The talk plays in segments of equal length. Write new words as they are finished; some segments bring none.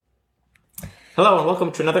Hello and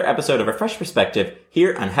welcome to another episode of A Fresh Perspective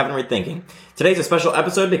here on Heavenward Thinking. Today's a special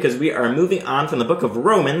episode because we are moving on from the book of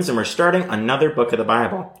Romans and we're starting another book of the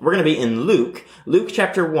Bible. We're going to be in Luke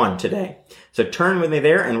chapter 1 today. So turn with me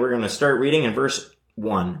there and we're going to start reading in verse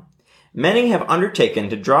 1. Many have undertaken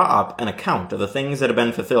to draw up an account of the things that have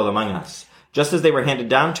been fulfilled among us, just as they were handed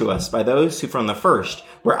down to us by those who from the first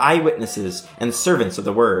were eyewitnesses and servants of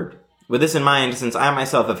the word. With this in mind, since I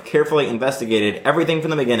myself have carefully investigated everything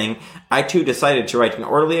from the beginning, I too decided to write an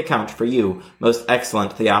orderly account for you, most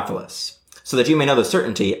excellent Theophilus, so that you may know the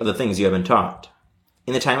certainty of the things you have been taught.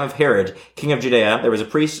 In the time of Herod, king of Judea, there was a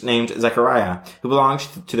priest named Zechariah, who belonged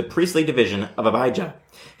to the priestly division of Abijah.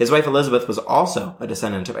 His wife Elizabeth was also a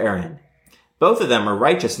descendant of Aaron. Both of them were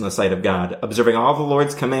righteous in the sight of God, observing all the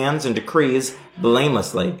Lord's commands and decrees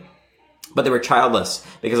blamelessly. But they were childless,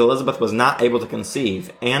 because Elizabeth was not able to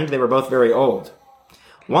conceive, and they were both very old.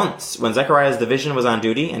 Once, when Zechariah's division was on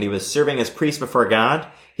duty, and he was serving as priest before God,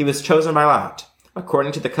 he was chosen by lot,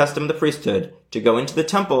 according to the custom of the priesthood, to go into the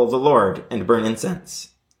temple of the Lord and burn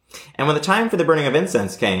incense. And when the time for the burning of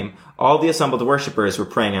incense came, all the assembled worshippers were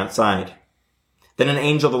praying outside. Then an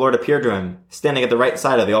angel of the Lord appeared to him, standing at the right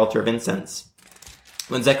side of the altar of incense.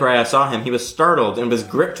 When Zechariah saw him, he was startled and was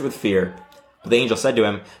gripped with fear. But the angel said to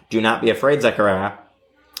him, "Do not be afraid, Zechariah.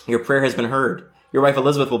 Your prayer has been heard. Your wife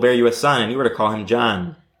Elizabeth will bear you a son, and you are to call him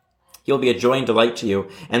John. He will be a joy and delight to you,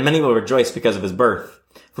 and many will rejoice because of his birth.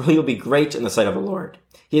 For he will be great in the sight of the Lord.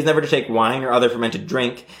 He is never to take wine or other fermented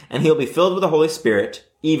drink, and he will be filled with the Holy Spirit,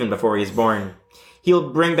 even before he is born. He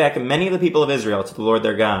will bring back many of the people of Israel to the Lord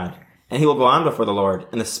their God. And he will go on before the Lord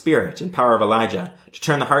in the spirit and power of Elijah, to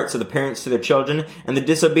turn the hearts of the parents to their children, and the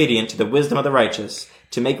disobedient to the wisdom of the righteous,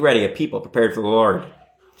 to make ready a people prepared for the Lord."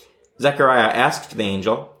 Zechariah asked the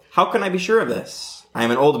angel, "How can I be sure of this? I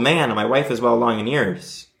am an old man, and my wife is well along in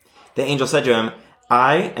years." The angel said to him,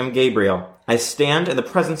 "I am Gabriel. I stand in the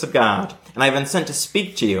presence of God, and I have been sent to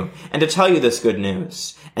speak to you, and to tell you this good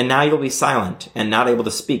news. And now you will be silent, and not able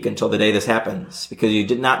to speak until the day this happens, because you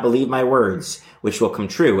did not believe my words, which will come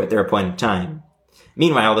true at their appointed time."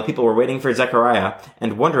 Meanwhile, the people were waiting for Zechariah,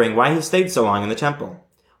 and wondering why he stayed so long in the temple.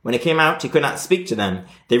 When he came out, he could not speak to them.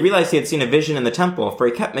 They realized he had seen a vision in the temple, for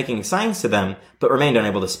he kept making signs to them, but remained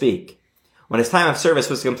unable to speak. When his time of service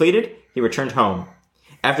was completed, he returned home.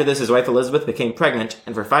 After this, his wife Elizabeth became pregnant,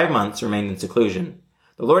 and for 5 months remained in seclusion.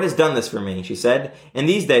 "The Lord has done this for me," she said. "In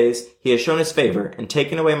these days he has shown his favor and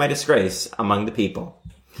taken away my disgrace among the people."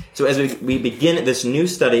 So as we begin this new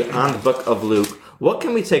study on the book of Luke, what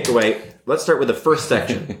can we take away? Let's start with the first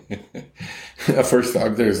section. First,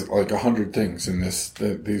 there's like 100 things in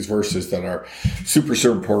these verses that are super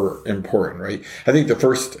important, right? I think the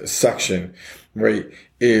first section, right,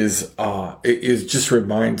 is just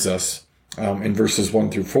reminds us in verses 1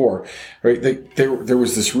 through 4, right? There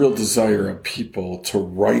was this real desire of people to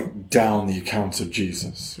write down the accounts of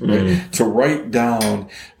Jesus, right? To write down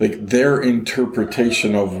like their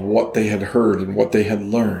interpretation of what they had heard and what they had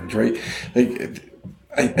learned, right? Like,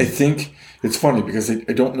 I think it's funny because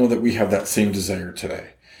I don't know that we have that same desire today.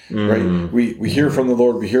 Right? We hear from the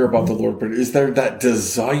Lord, we hear about the Lord, but is there that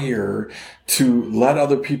desire to let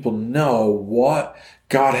other people know what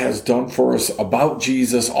God has done for us about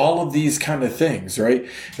Jesus, all of these kind of things, right?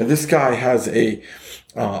 And this guy has a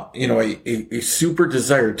super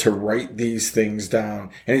desire to write these things down.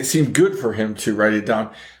 And it seemed good for him to write it down,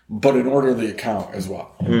 but in orderly account as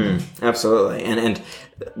well. Absolutely. And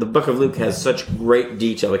the book of Luke has such great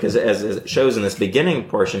detail because as it shows in this beginning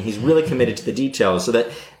portion, he's really committed to the details so that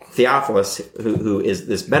Theophilus, who is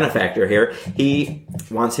this benefactor here, he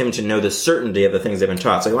wants him to know the certainty of the things they've been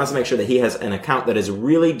taught. So he wants to make sure that he has an account that is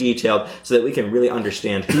really detailed so that we can really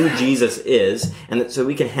understand who Jesus is and that, so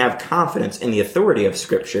we can have confidence in the authority of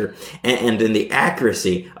Scripture and in the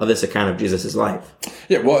accuracy of this account of Jesus' life.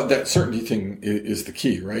 Yeah, well, that certainty thing is the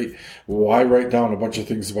key, right? Why write down a bunch of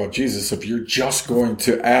things about Jesus if you're just going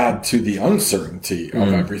to add to the uncertainty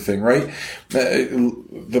of everything, right?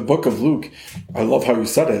 The book of Luke, I love how you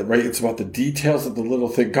said it, right? It's about the details of the little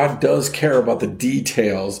thing. God does care about the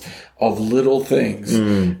details of little things,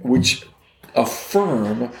 which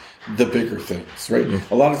affirm the bigger things, right?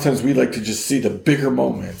 A lot of times we like to just see the bigger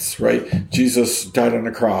moments, right? Jesus died on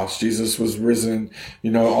the cross. Jesus was risen,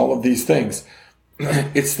 all of these things.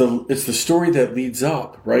 It's the story that leads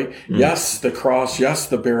up, right? Yes, the cross, yes,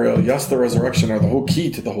 the burial, yes, the resurrection are the whole key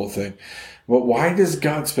to the whole thing. But why does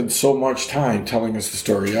God spend so much time telling us the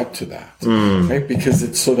story up to that? Right? Because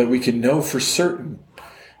it's so that we can know for certain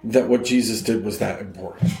that what Jesus did was that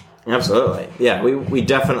important. Absolutely. Yeah, we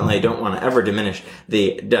definitely don't want to ever diminish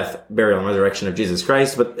the death, burial, and resurrection of Jesus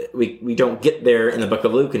Christ, but we don't get there in the book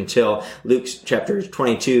of Luke until Luke's chapters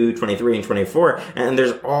 22, 23, and 24, and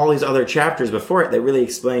there's all these other chapters before it that really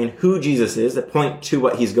explain who Jesus is, that point to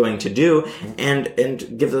what he's going to do,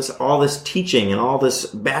 and gives us all this teaching and all this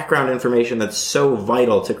background information that's so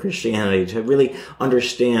vital to Christianity, to really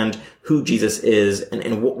understand who Jesus is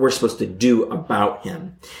and what we're supposed to do about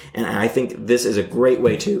him. And I think this is a great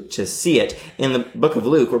way to see it in the book of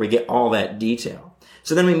Luke, where we get all that detail.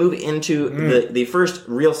 So then we move into the first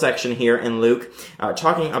real section here in Luke,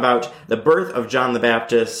 talking about the birth of John the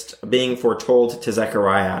Baptist being foretold to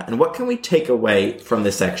Zechariah. And what can we take away from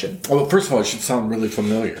this section? Well, first of all, it should sound really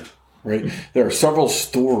familiar, right? There are several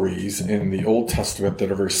stories in the Old Testament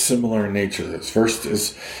that are very similar in nature. This first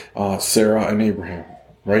is Sarah and Abraham.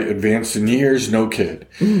 Right? Advanced in years, no kid.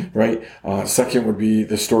 Right? Second would be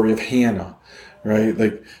the story of Hannah. Right?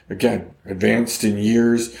 Like, again, advanced in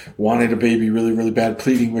years, wanted a baby really, really bad,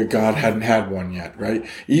 pleading with God, hadn't had one yet, right?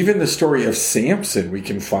 Even the story of Samson, we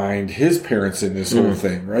can find his parents in this whole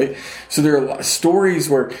thing, right? So there are stories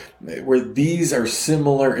where these are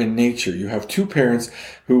similar in nature. You have two parents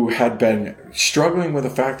who had been struggling with the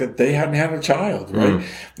fact that they hadn't had a child, right?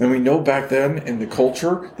 And we know back then in the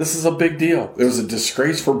culture, this is a big deal. It was a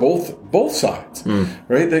disgrace for both sides,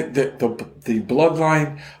 right? The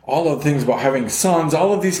bloodline, all of the things about having sons,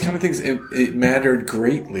 all of these kind of things, it mattered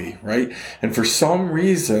greatly, right? And for some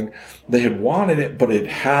reason, they had wanted it, but it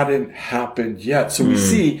hadn't happened yet. So we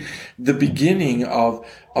see the beginning of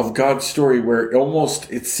God's story where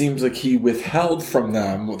it seems like he withheld from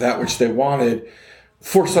them that which they wanted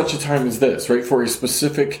for such a time as this, right? For a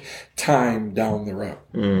specific time down the road.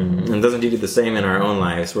 And doesn't he do the same in our own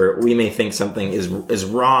lives, where we may think something is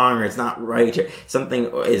wrong, or it's not right, or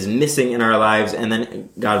something is missing in our lives, and then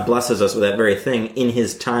God blesses us with that very thing in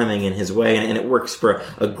his timing, in his way, and it works for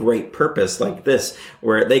a great purpose like this,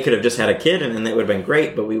 where they could have just had a kid and it would have been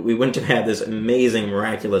great, but we wouldn't have had this amazing,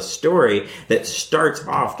 miraculous story that starts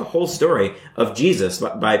off the whole story of Jesus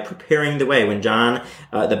by preparing the way. When John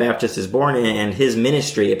the Baptist is born and his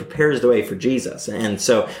ministry, it prepares the way for Jesus. And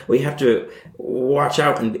so we have to watch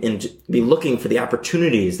out and be looking for the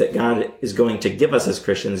opportunities that God is going to give us as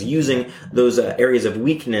Christians, using those areas of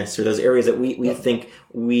weakness, or those areas that we think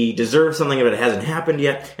we deserve something but it hasn't happened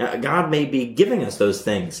yet. God may be giving us those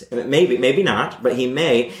things. Maybe not, but he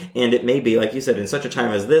may, and it may be, like you said, in such a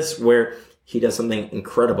time as this, where he does something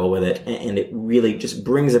incredible with it, and it really just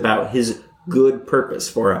brings about his good purpose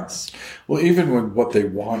for us. Well, even when what they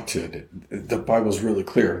wanted, the Bible's really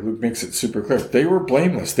clear. Luke makes it super clear. They were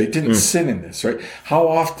blameless. They didn't sin in this, right? How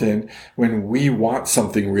often when we want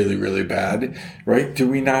something really, really bad, right, do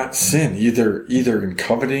we not sin? Either in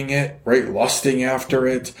coveting it, right, lusting after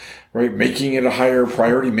it, right, making it a higher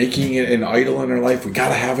priority, making it an idol in our life. We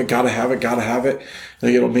gotta have it.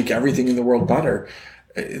 Like, it'll make everything in the world better.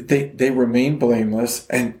 They remain blameless,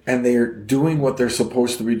 and they are doing what they're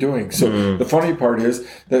supposed to be doing. So the funny part is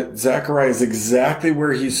that Zechariah is exactly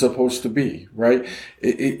where he's supposed to be, right?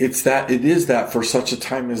 It is that for such a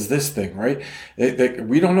time as this thing, right?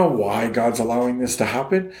 We don't know why God's allowing this to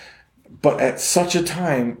happen, but at such a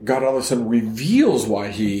time, God all of a sudden reveals why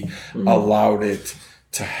he allowed it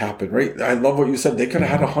to happen, right? I love what you said. They could have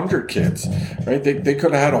had 100 kids, right? They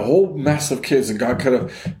could have had a whole mess of kids, and God could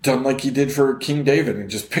have done like he did for King David and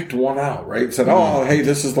just picked one out, right? Said, oh, hey,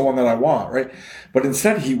 this is the one that I want, right? But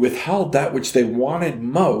instead, he withheld that which they wanted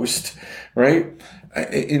most, right?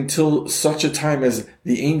 Until such a time as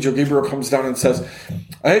the angel Gabriel comes down and says,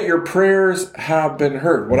 hey, your prayers have been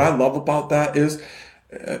heard. What I love about that is,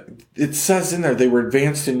 it says in there they were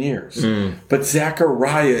advanced in years, but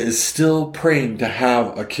Zechariah is still praying to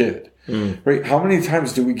have a kid. Right? How many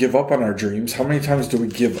times do we give up on our dreams? How many times do we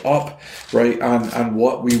give up, right, on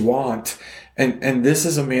what we want? And this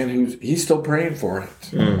is a man he's still praying for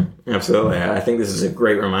it. Absolutely. I think this is a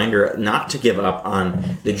great reminder not to give up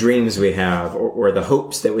on the dreams we have, or the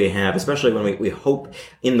hopes that we have, especially when we hope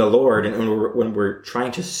in the Lord, and when we're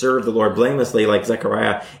trying to serve the Lord blamelessly, like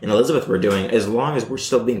Zechariah and Elizabeth were doing. As long as we're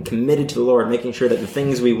still being committed to the Lord, making sure that the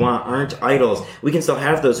things we want aren't idols, we can still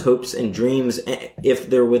have those hopes and dreams if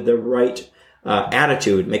they're with the right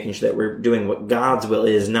attitude, making sure that we're doing what God's will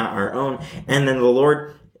is, not our own. And then the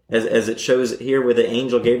Lord, as it shows here with the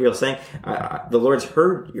angel Gabriel saying, the Lord's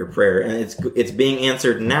heard your prayer, and it's being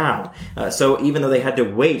answered now. So even though they had to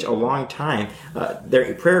wait a long time,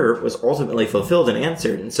 their prayer was ultimately fulfilled and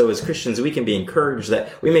answered. And so as Christians, we can be encouraged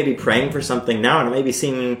that we may be praying for something now, and it may be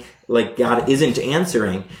seeming like God isn't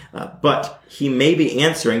answering, but he may be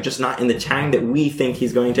answering, just not in the time that we think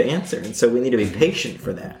he's going to answer. And so we need to be patient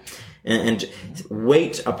for that. and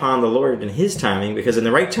wait upon the Lord in his timing, because in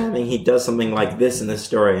the right timing, he does something like this in this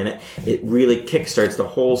story, and it really kickstarts the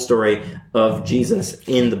whole story of Jesus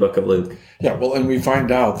in the book of Luke. Yeah, well, and we find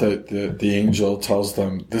out that the angel tells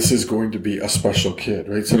them this is going to be a special kid,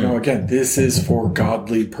 right? So now again, this is for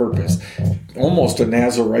godly purpose. Almost a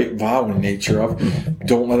Nazirite vow in nature of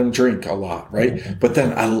don't let him drink a lot, right? But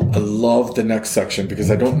then I love the next section, because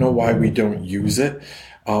I don't know why we don't use it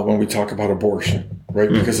when we talk about abortion, right?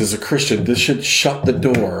 Because as a Christian, this should shut the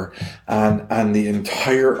door on the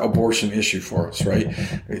entire abortion issue for us, right?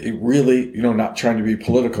 It really, not trying to be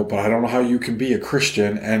political, but I don't know how you can be a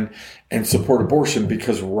Christian and support abortion,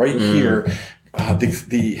 because right here,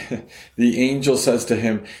 the angel says to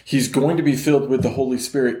him, he's going to be filled with the Holy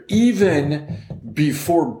Spirit even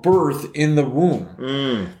before birth in the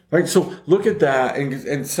womb. Right? So look at that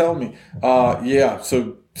and tell me,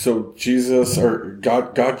 so Jesus or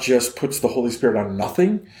God just puts the Holy Spirit on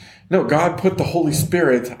nothing? No, God put the Holy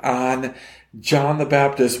Spirit on John the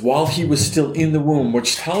Baptist while he was still in the womb,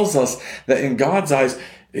 which tells us that in God's eyes,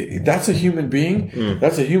 that's a human being.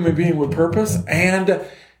 That's a human being with purpose. And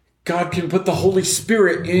God can put the Holy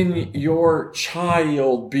Spirit in your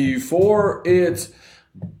child before it's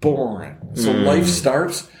born. So life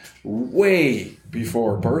starts way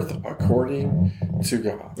before birth, according to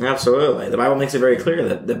God. Absolutely. The Bible makes it very clear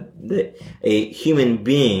that a human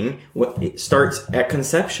being starts at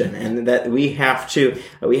conception, and that we have to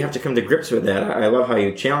come to grips with that. I love how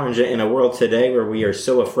you challenge it in a world today where we are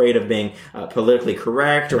so afraid of being politically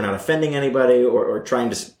correct or not offending anybody or trying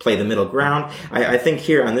to play the middle ground. I think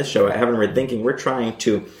here on this show at Heaven Read Thinking, we're trying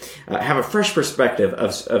to have a fresh perspective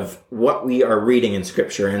of what we are reading in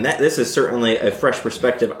Scripture, and that this is certainly a fresh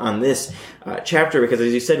perspective on this chapter, because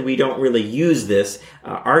as you said, we don't really use this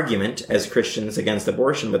argument as Christians against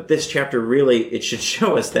abortion, but this chapter really, it should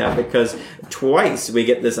show us that, because twice we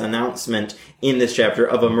get this announcement in this chapter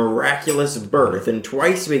of a miraculous birth, and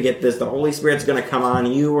twice we get this, the Holy Spirit's going to come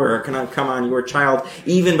on you or going to come on your child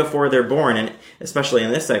even before they're born, and especially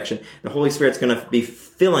in this section, the Holy Spirit's going to be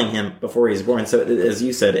filling him before he's born. So as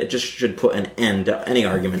you said, it just should put an end to any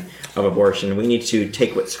argument of abortion. We need to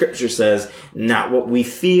take what Scripture says, not what we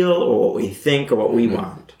feel or what we think or what we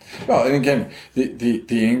want. Well, and again, the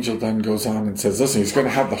angel then goes on and says, listen, he's going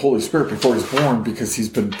to have the Holy Spirit before he's born, because he's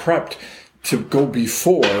been prepped to go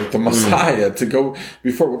before the Messiah, to go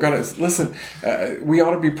before we're going to listen. We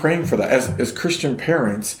ought to be praying for that as Christian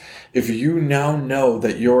parents. If you now know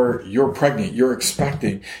that you're pregnant, you're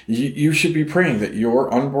expecting, you should be praying that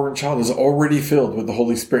your unborn child is already filled with the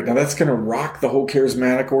Holy Spirit. Now that's going to rock the whole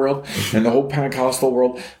charismatic world and the whole Pentecostal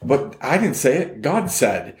world. But I didn't say it. God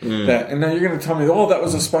said that. And now you're going to tell me, oh, that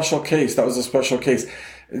was a special case. That was a special case.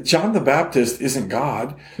 John the Baptist isn't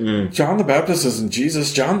God. John the Baptist isn't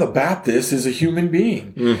Jesus. John the Baptist is a human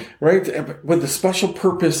being, right? With a special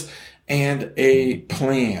purpose and a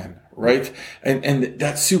plan, right? And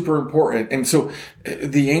that's super important. And so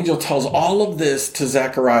the angel tells all of this to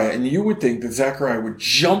Zechariah, and you would think that Zechariah would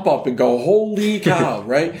jump up and go, holy cow,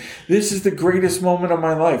 right? This is the greatest moment of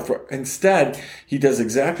my life. Instead, he does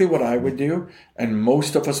exactly what I would do and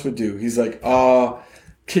most of us would do. He's like,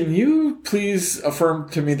 can you please affirm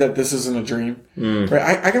to me that this isn't a dream?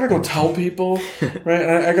 Right? I gotta go tell people,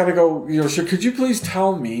 right? I gotta go, sure, could you please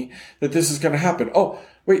tell me that this is gonna happen? Oh,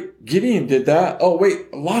 wait, Gideon did that. Oh,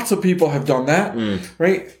 wait, lots of people have done that,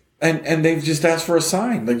 right? And they've just asked for a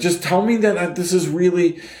sign. Like, just tell me that this is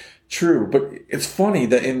really true. But it's funny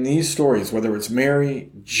that in these stories, whether it's Mary,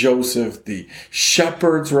 Joseph, the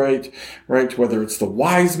shepherds, right? Whether it's the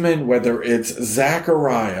wise men, whether it's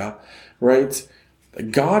Zechariah, right?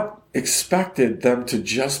 God expected them to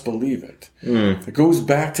just believe it. It goes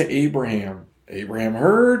back to Abraham. Abraham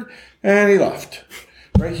heard and he left.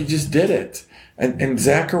 Right? He just did it. And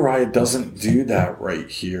Zechariah doesn't do that right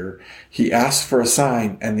here. He asks for a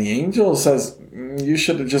sign, and the angel says, you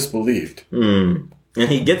should have just believed. And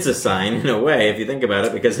he gets a sign in a way, if you think about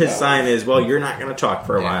it, because his sign is, well, you're not going to talk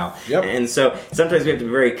for a while. Yep. And so sometimes we have to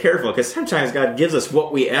be very careful, because sometimes God gives us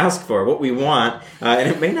what we ask for, what we want, and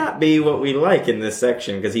it may not be what we like in this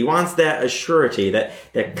section, because he wants that assurity,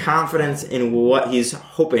 that confidence in what he's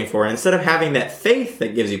hoping for. And instead of having that faith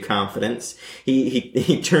that gives you confidence,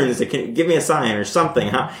 he turns to, give me a sign or something.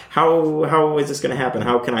 How is this going to happen?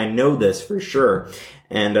 How can I know this for sure?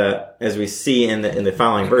 And as we see in the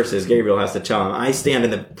following verses, Gabriel has to tell him, I stand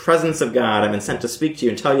in the presence of God. I've been sent to speak to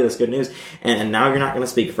you and tell you this good news. And now you're not going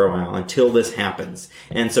to speak for a while until this happens.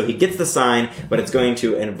 And so he gets the sign, but it's going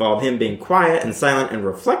to involve him being quiet and silent and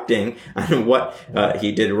reflecting on what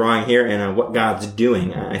he did wrong here and on what God's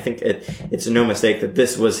doing. I think it's no mistake that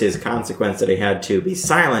this was his consequence, that he had to be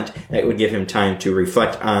silent. That would give him time to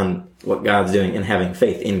reflect on what God's doing and having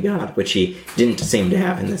faith in God, which he didn't seem to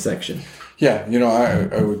have in this section. Yeah,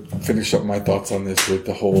 I would finish up my thoughts on this with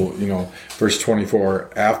the whole, verse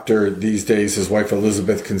 24. After these days, his wife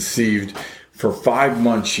Elizabeth conceived. For 5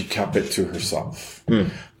 months, she kept it to herself.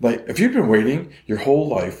 Like, if you've been waiting your whole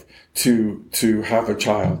life to have a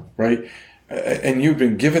child, right? And you've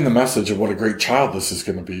been given the message of what a great child this is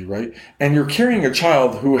going to be, right? And you're carrying a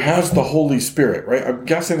child who has the Holy Spirit, right? I'm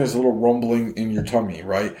guessing there's a little rumbling in your tummy,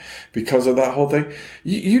 right? Because of that whole thing.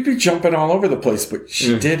 You'd be jumping all over the place, but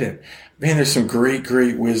she didn't. Man, there's some great,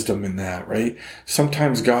 great wisdom in that, right?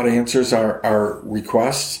 Sometimes God answers our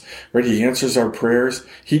requests, right? He answers our prayers.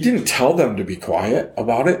 He didn't tell them to be quiet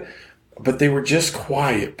about it, but they were just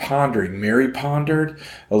quiet, pondering. Mary pondered.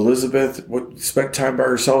 Elizabeth spent time by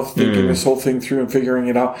herself thinking this whole thing through and figuring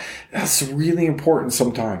it out. That's really important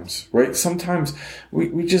sometimes, right? Sometimes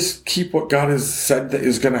we just keep what God has said that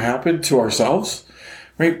is going to happen to ourselves,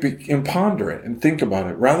 right? And ponder it and think about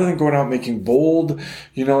it rather than going out making bold,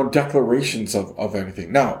 declarations of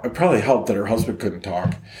anything. Now, it probably helped that her husband couldn't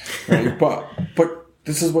talk, right? but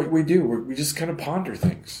this is what we do. We just kind of ponder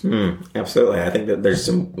things. Absolutely. I think that there's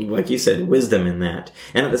some, like you said, wisdom in that.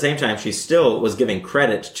 And at the same time, she still was giving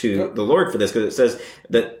credit to the Lord for this, because it says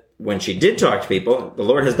that when she did talk to people, the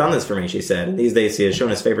Lord has done this for me, she said. And these days he has shown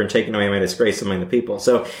his favor and taken away my disgrace among the people.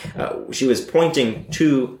 So she was pointing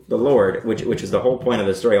to the Lord, which is the whole point of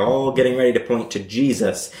the story, all getting ready to point to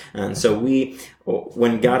Jesus. And so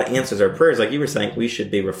when God answers our prayers, like you were saying, we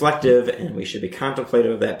should be reflective and we should be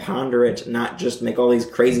contemplative of that, ponder it, not just make all these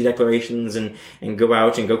crazy declarations and go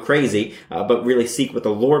out and go crazy, but really seek what the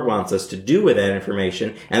Lord wants us to do with that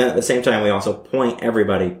information. And then at the same time, we also point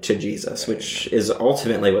everybody to Jesus, which is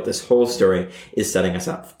ultimately what this whole story is setting us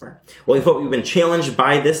up for. Well, we hope you've been challenged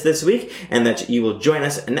by this week, and that you will join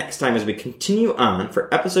us next time as we continue on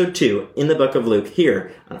for episode 2 in the book of Luke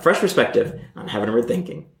here on A Fresh Perspective on Heavenward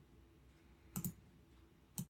Thinking.